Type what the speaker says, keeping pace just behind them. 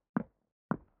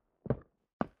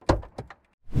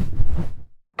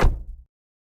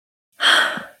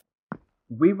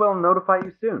We will notify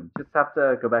you soon. Just have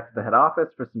to go back to the head office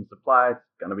for some supplies.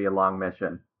 It's gonna be a long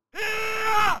mission.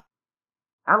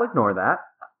 I'll ignore that.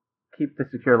 Keep the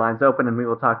secure lines open and we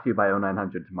will talk to you by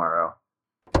 0900 tomorrow.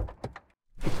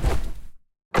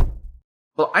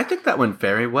 Well, I think that went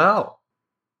very well.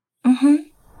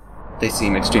 They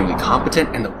seem extremely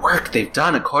competent, and the work they've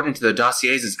done according to their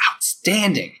dossiers is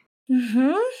outstanding.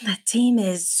 The team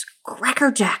is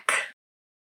crackerjack.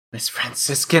 Miss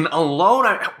Franciscan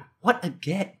alone, what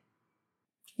again?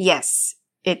 Yes,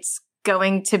 it's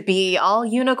going to be all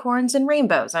unicorns and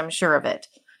rainbows, I'm sure of it.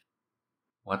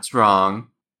 What's wrong?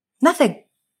 Nothing.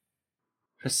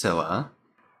 Priscilla?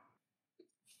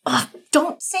 Ugh,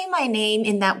 don't say my name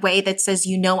in that way that says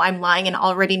you know I'm lying and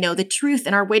already know the truth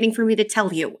and are waiting for me to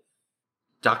tell you.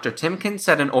 Dr. Timken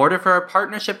said in order for our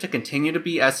partnership to continue to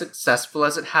be as successful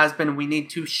as it has been, we need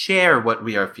to share what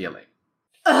we are feeling.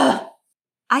 Ugh!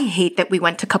 I hate that we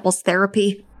went to couples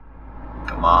therapy.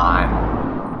 Come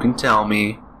on. You can tell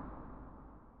me.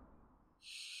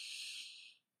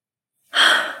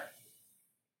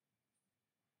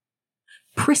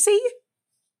 Prissy?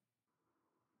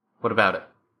 What about it?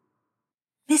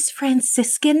 Miss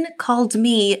Franciscan called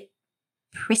me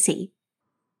Prissy.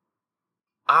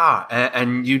 Ah,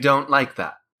 and you don't like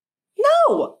that?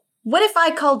 No! What if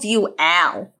I called you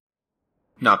Al?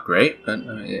 Not great, but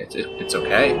it's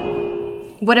okay.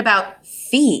 What about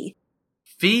Fee?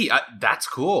 Fee, that's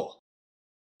cool.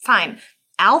 Fine.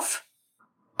 Alf?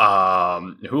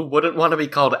 Who wouldn't want to be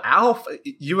called Alf?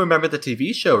 You remember the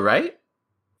TV show, right?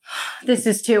 This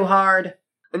is too hard.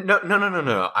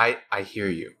 No. I hear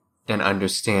you and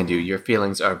understand you. Your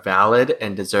feelings are valid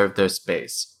and deserve their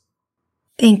space.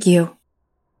 Thank you.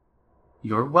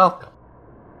 You're welcome.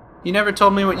 You never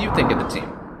told me what you think of the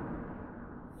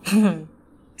team.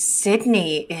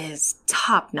 Sydney is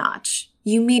top-notch.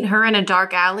 You meet her in a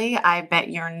dark alley, I bet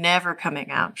you're never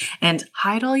coming out. And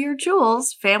hide all your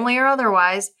jewels, family or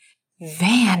otherwise.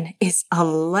 Van is a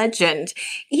legend.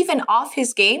 Even off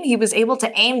his game, he was able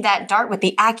to aim that dart with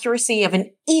the accuracy of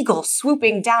an eagle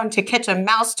swooping down to catch a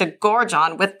mouse to gorge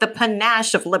on with the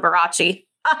panache of Liberace.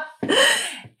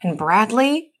 And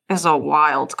Bradley is a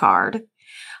wild card.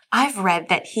 I've read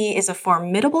that he is a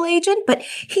formidable agent, but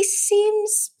he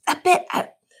seems a bit,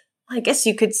 I guess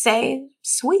you could say,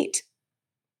 sweet.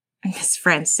 Miss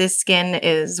Franciscan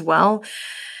is, well,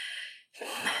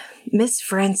 Miss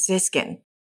Franciscan.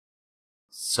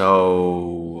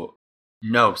 So,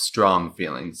 no strong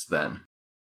feelings then.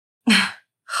 Ha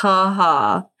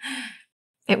ha.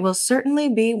 It will certainly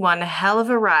be one hell of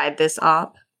a ride, this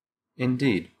op.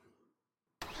 Indeed.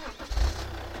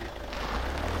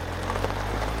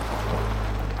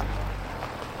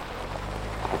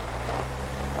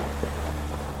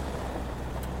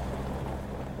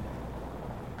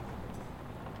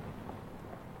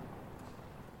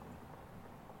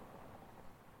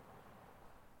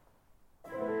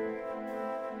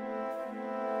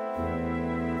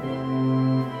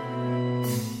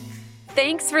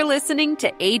 Thanks for listening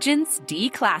to Agents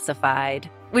Declassified,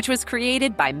 which was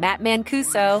created by Matt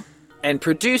Mancuso and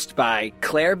produced by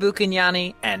Claire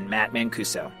Buchignani and Matt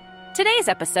Mancuso. Today's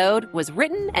episode was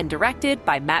written and directed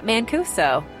by Matt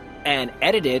Mancuso and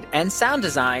edited and sound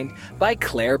designed by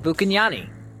Claire Buchignani.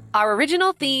 Our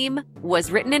original theme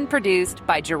was written and produced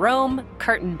by Jerome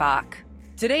Kurtenbach.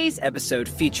 Today's episode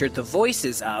featured the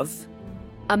voices of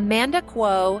Amanda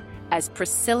Kuo as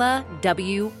Priscilla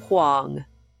W. Huang,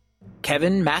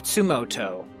 Kevin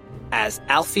Matsumoto as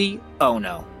Alfie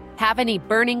Ono. Have any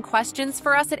burning questions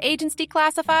for us at Agents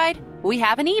Declassified? We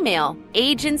have an email,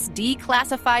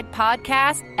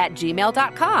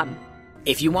 agentsdeclassifiedpodcast@gmail.com.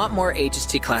 If you want more Agents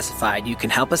Declassified, you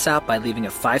can help us out by leaving a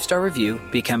 5-star review,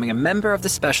 becoming a member of the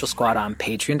Special Squad on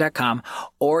patreon.com,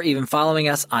 or even following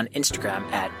us on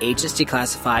Instagram at Agents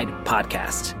Declassified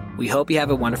Podcast. We hope you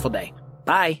have a wonderful day.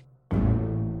 Bye.